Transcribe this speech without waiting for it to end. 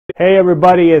Hey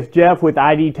everybody, it's Jeff with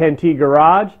ID10T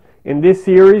Garage. In this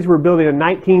series, we're building a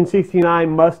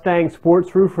 1969 Mustang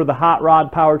sports roof for the Hot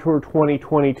Rod Power Tour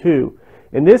 2022.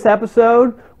 In this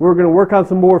episode, we're going to work on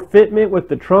some more fitment with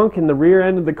the trunk and the rear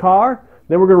end of the car.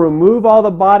 Then we're going to remove all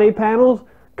the body panels,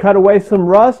 cut away some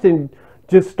rust, and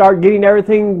just start getting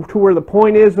everything to where the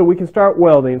point is so we can start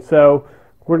welding. So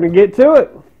we're going to get to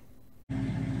it.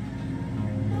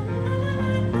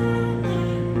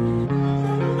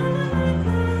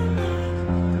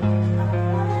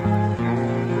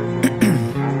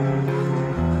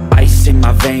 In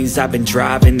my veins, I've been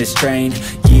driving this train,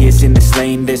 years in this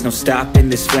lane, there's no stopping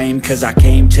this flame. Cause I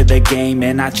came to the game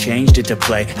and I changed it to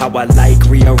play how I like,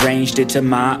 rearranged it to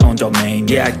my own domain.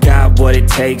 Yeah, I got what it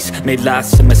takes, made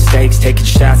lots of mistakes, taking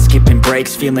shots, skipping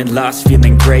breaks, feeling lost,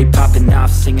 feeling great, popping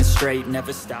off, singing straight,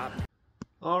 never stop.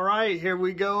 Alright, here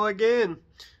we go again.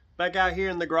 Back out here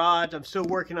in the garage, I'm still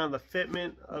working on the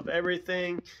fitment of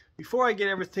everything. Before I get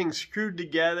everything screwed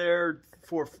together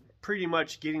for pretty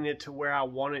much getting it to where I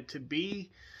want it to be,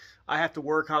 I have to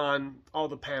work on all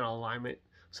the panel alignment.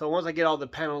 So once I get all the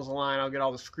panels aligned, I'll get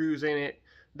all the screws in it.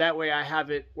 That way I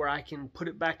have it where I can put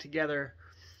it back together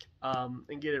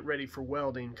and get it ready for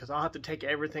welding, because I'll have to take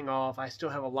everything off. I still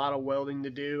have a lot of welding to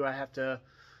do. I have to,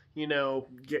 you know,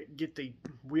 get the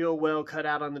wheel well cut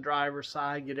out on the driver's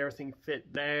side, get everything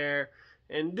fit there,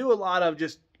 and do a lot of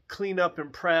just clean up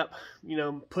and prep, you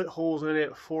know, put holes in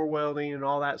it for welding and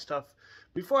all that stuff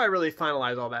before I really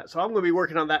finalize all that. So I'm going to be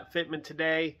working on that fitment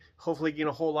today, hopefully getting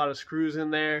a whole lot of screws in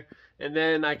there, and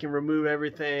then I can remove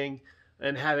everything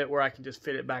and have it where I can just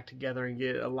fit it back together and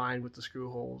get it aligned with the screw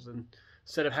holes, and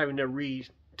instead of having to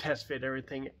re-test fit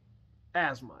everything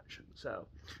as much. So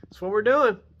that's what we're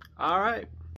doing. All right.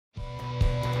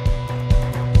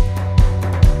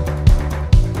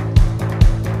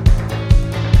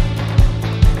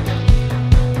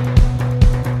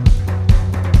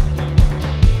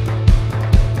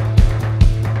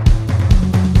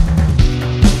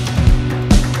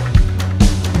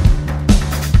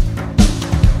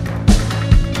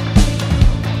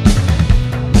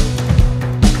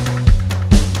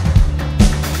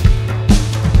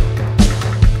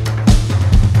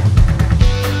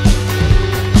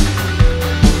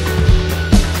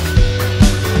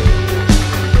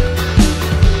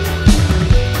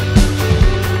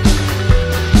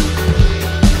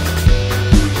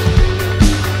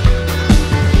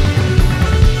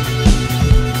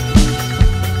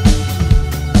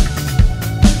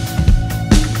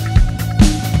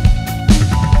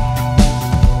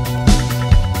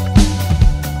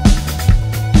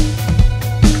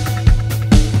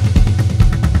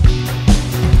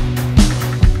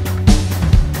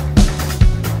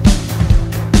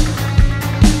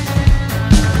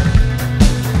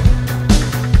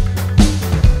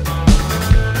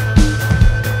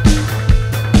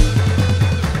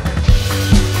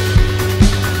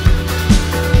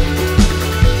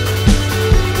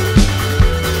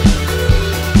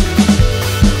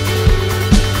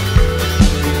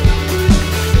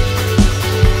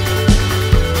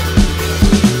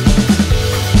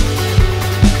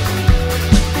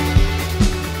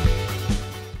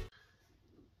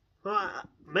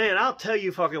 Man, I'll tell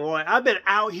you fucking what, I've been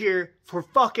out here for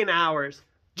fucking hours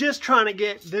just trying to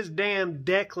get this damn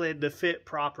deck lid to fit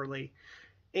properly.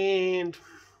 And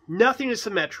nothing is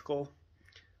symmetrical.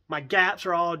 My gaps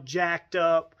are all jacked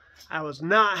up. I was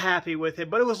not happy with it,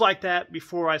 but it was like that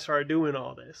before I started doing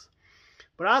all this.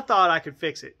 But I thought I could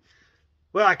fix it.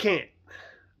 Well, I can't.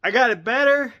 I got it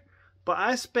better, but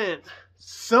I spent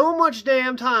so much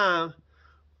damn time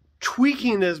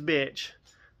tweaking this bitch,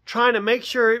 trying to make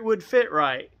sure it would fit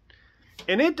right.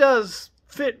 And it does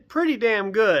fit pretty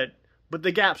damn good, but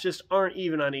the gaps just aren't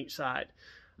even on each side.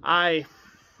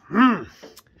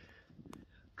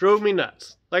 Drove me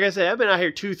nuts. Like I said, I've been out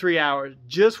here 2-3 hours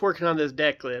just working on this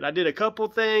deck lid. I did a couple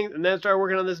things and then started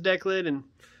working on this deck lid, and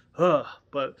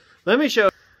but let me show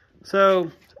you.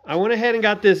 So I went ahead and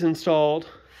got this installed.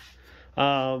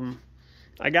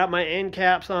 I got my end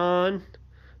caps on.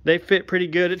 They fit pretty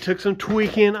good. It took some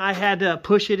tweaking. I had to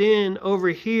push it in over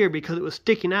here because it was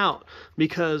sticking out,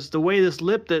 because the way this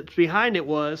lip that's behind it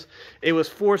was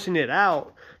forcing it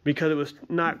out because it was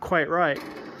not quite right.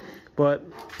 But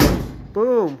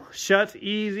boom, shuts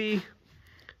easy.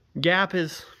 Gap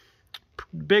is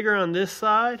bigger on this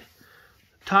side.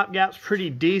 Top gap's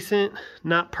pretty decent,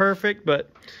 not perfect,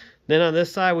 but then on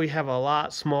this side we have a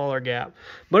lot smaller gap.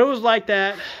 But it was like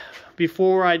that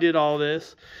before I did all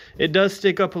this. It does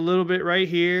stick up a little bit right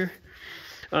here.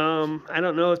 I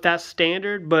don't know if that's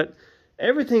standard, but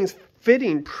everything's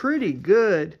fitting pretty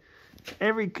good.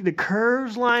 The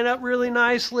curves line up really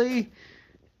nicely.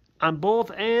 on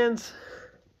both ends.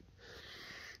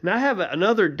 And I have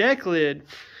another deck lid.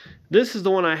 This is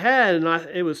the one I had, and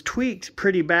it was tweaked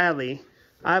pretty badly.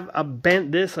 I've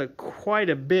bent this quite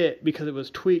a bit because it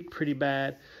was tweaked pretty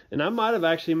bad. And I might have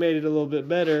actually made it a little bit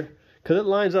better because it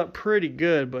lines up pretty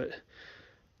good. But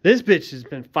this bitch has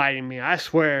been fighting me, I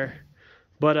swear.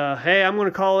 But hey, I'm going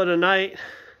to call it a night.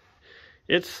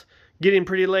 It's getting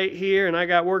pretty late here, and I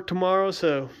got work tomorrow,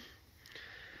 so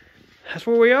that's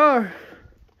where we are.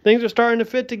 Things are starting to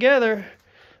fit together.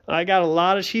 I got a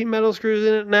lot of sheet metal screws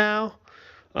in it now.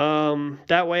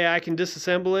 That way I can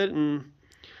disassemble it and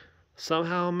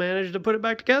somehow manage to put it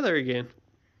back together again.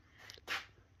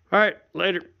 Alright,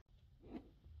 later.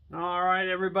 Alright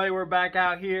everybody, we're back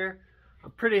out here.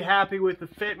 I'm pretty happy with the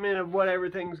fitment of what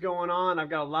everything's going on. I've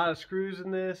got a lot of screws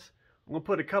in this. I'm going to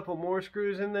put a couple more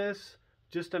screws in this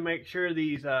just to make sure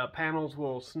these panels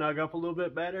will snug up a little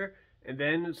bit better. And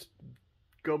then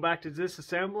go back to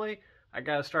disassembly. I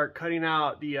got to start cutting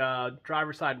out the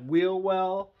driver's side wheel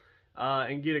well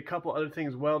and get a couple other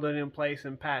things welded in place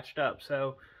and patched up.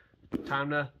 So time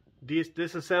to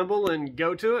disassemble and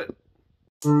go to it.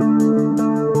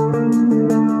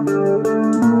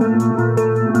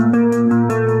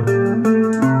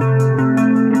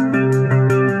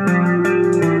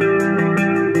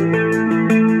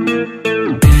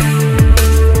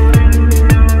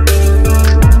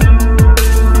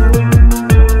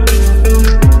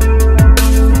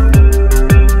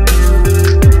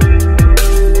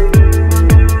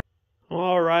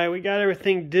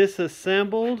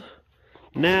 Disassembled.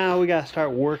 Now we got to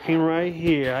start working right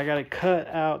here. I got to cut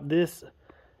out this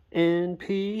end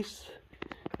piece,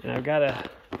 and I've got to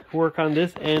work on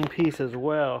this end piece as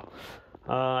well.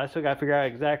 I still got to figure out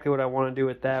exactly what I want to do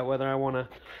with that, whether I want to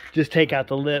just take out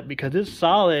the lip because it's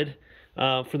solid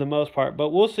for the most part, but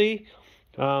we'll see.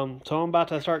 So I'm about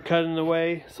to start cutting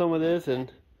away some of this,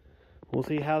 and we'll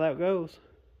see how that goes.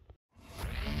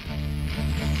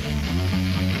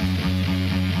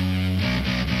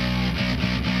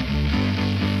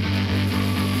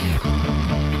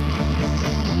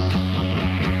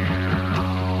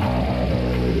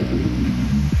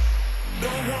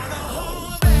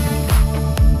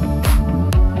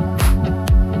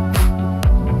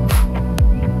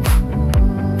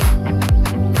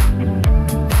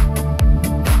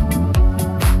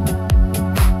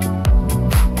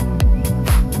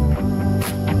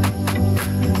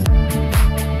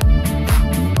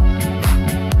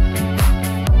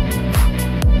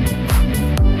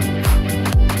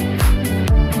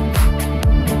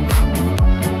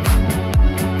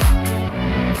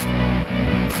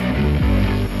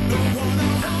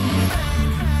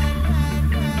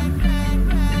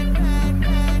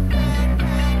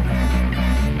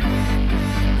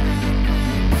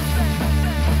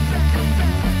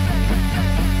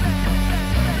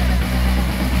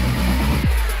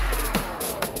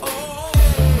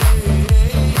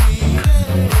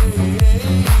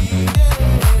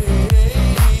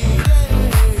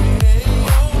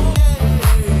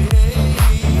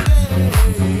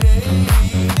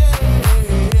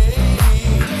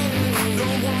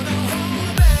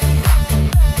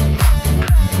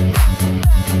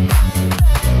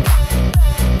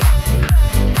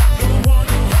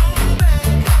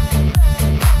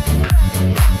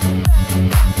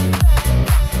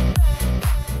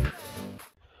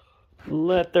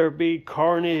 Let there be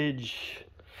carnage.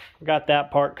 Got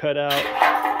that part cut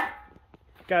out.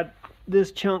 Got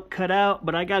this chunk cut out,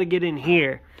 but I got to get in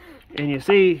here. And you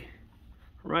see,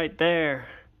 right there,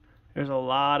 there's a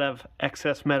lot of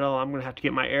excess metal. I'm going to have to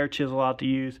get my air chisel out to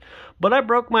use. But I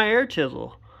broke my air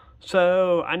chisel.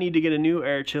 So I need to get a new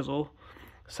air chisel.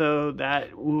 So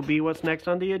that will be what's next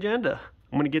on the agenda.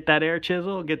 I'm going to get that air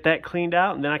chisel, get that cleaned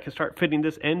out, and then I can start fitting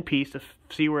this end piece to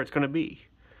see where it's going to be.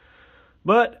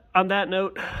 But on that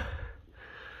note, I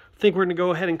think we're going to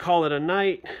go ahead and call it a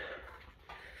night.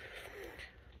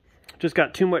 Just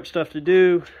got too much stuff to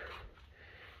do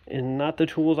and not the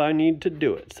tools I need to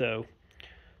do it. So,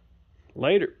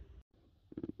 later.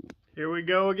 Here we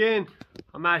go again.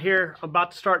 I'm out here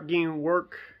about to start getting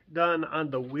work done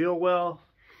on the wheel well.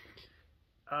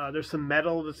 There's some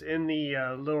metal that's in the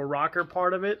little rocker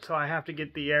part of it, so I have to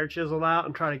get the air chisel out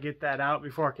and try to get that out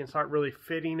before I can start really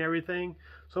fitting everything.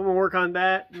 So I'm going to work on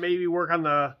that, maybe work on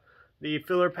the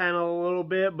filler panel a little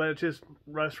bit, but it's just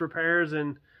rust repairs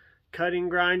and cutting,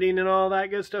 grinding, and all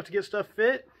that good stuff to get stuff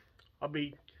fit. I'll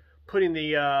be putting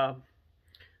the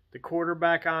quarter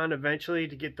back on eventually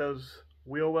to get those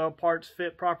wheel well parts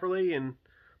fit properly.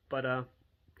 But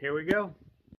here we go.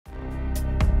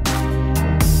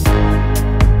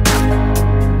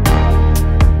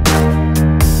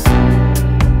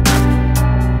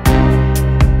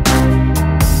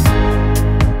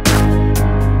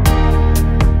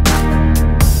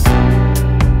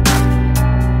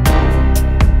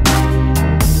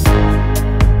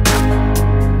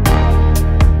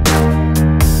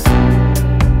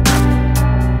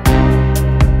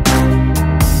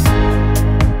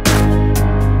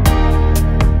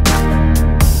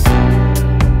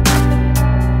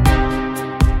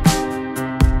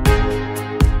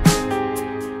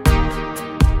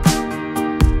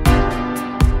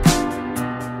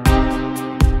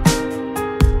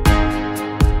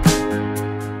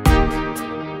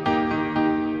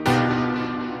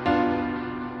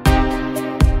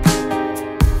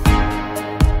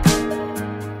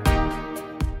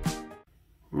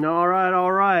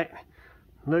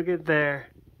 Look at there.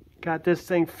 Got this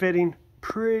thing fitting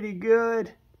pretty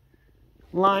good.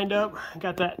 Lined up.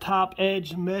 Got that top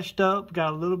edge meshed up.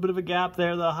 Got a little bit of a gap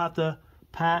there that I'll have to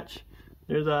patch.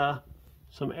 There's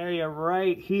some area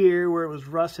right here where it was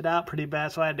rusted out pretty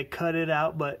bad, so I had to cut it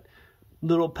out, but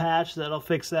little patch that'll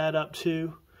fix that up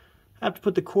too. I have to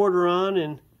put the quarter on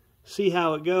and see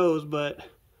how it goes, but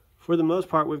for the most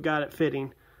part we've got it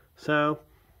fitting. So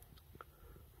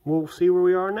we'll see where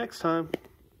we are next time.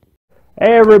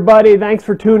 Hey everybody, thanks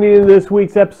for tuning in to this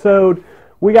week's episode.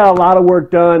 We got a lot of work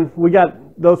done. We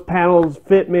got those panels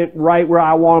fitment right where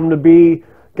I want them to be.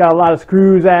 Got a lot of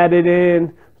screws added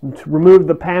in, removed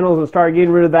the panels and started getting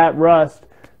rid of that rust.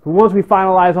 Once we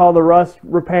finalize all the rust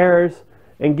repairs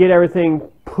and get everything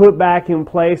put back in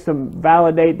place and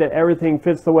validate that everything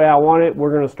fits the way I want it,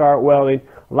 we're going to start welding.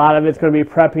 A lot of it's going to be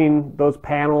prepping those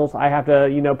panels. I have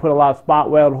to, put a lot of spot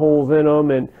weld holes in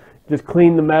them and just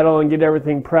clean the metal and get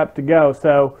everything prepped to go.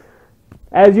 So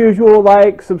as usual,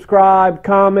 like, subscribe,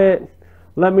 comment,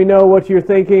 let me know what you're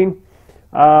thinking.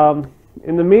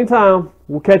 In the meantime,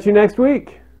 we'll catch you next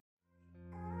week.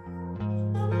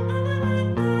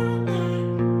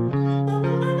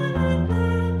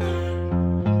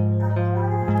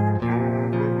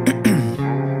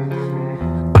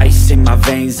 In my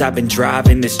veins, I've been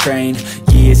driving this train.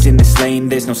 Years in this lane,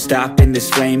 there's no stopping this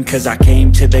flame. Cause I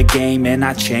came to the game and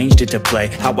I changed it to play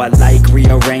how I like,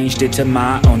 rearranged it to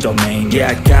my own domain. Yeah,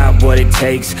 I got what it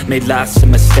takes, made lots of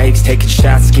mistakes, taking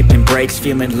shots, skipping breaks,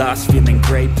 feeling lost, feeling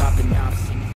great, popping out.